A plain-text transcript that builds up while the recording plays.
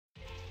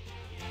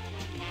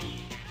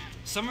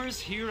Summer's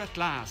here at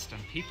last,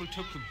 and people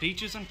took to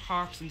beaches and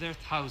parks in their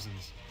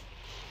thousands.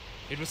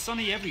 It was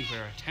sunny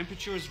everywhere.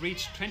 Temperatures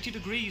reached 20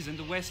 degrees in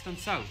the west and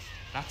south.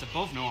 That's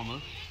above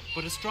normal,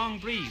 but a strong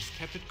breeze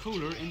kept it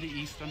cooler in the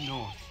east and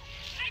north.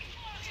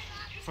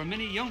 For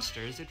many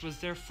youngsters, it was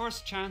their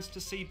first chance to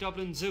see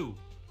Dublin Zoo.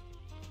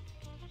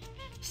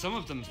 Some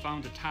of them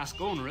found the task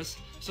onerous,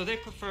 so they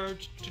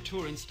preferred to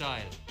tour in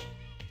style.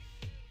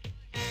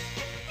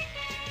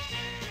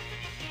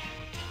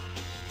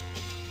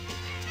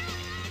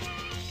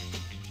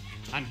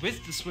 And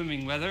with the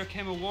swimming weather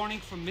came a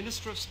warning from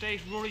Minister of State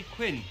Ruairí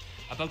Quinn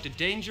about the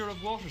danger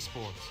of water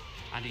sports,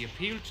 and he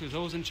appealed to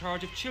those in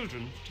charge of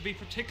children to be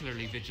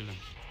particularly vigilant.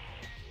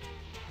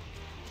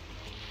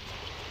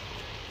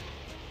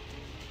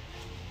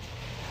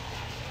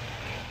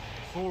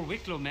 4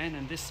 Wicklow men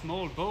in this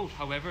small boat,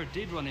 however,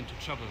 did run into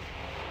trouble.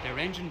 Their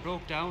engine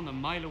broke down a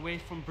mile away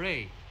from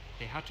Bray.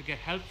 They had to get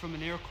help from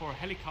an Air Corps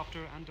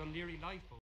helicopter and Duleary lifeboat.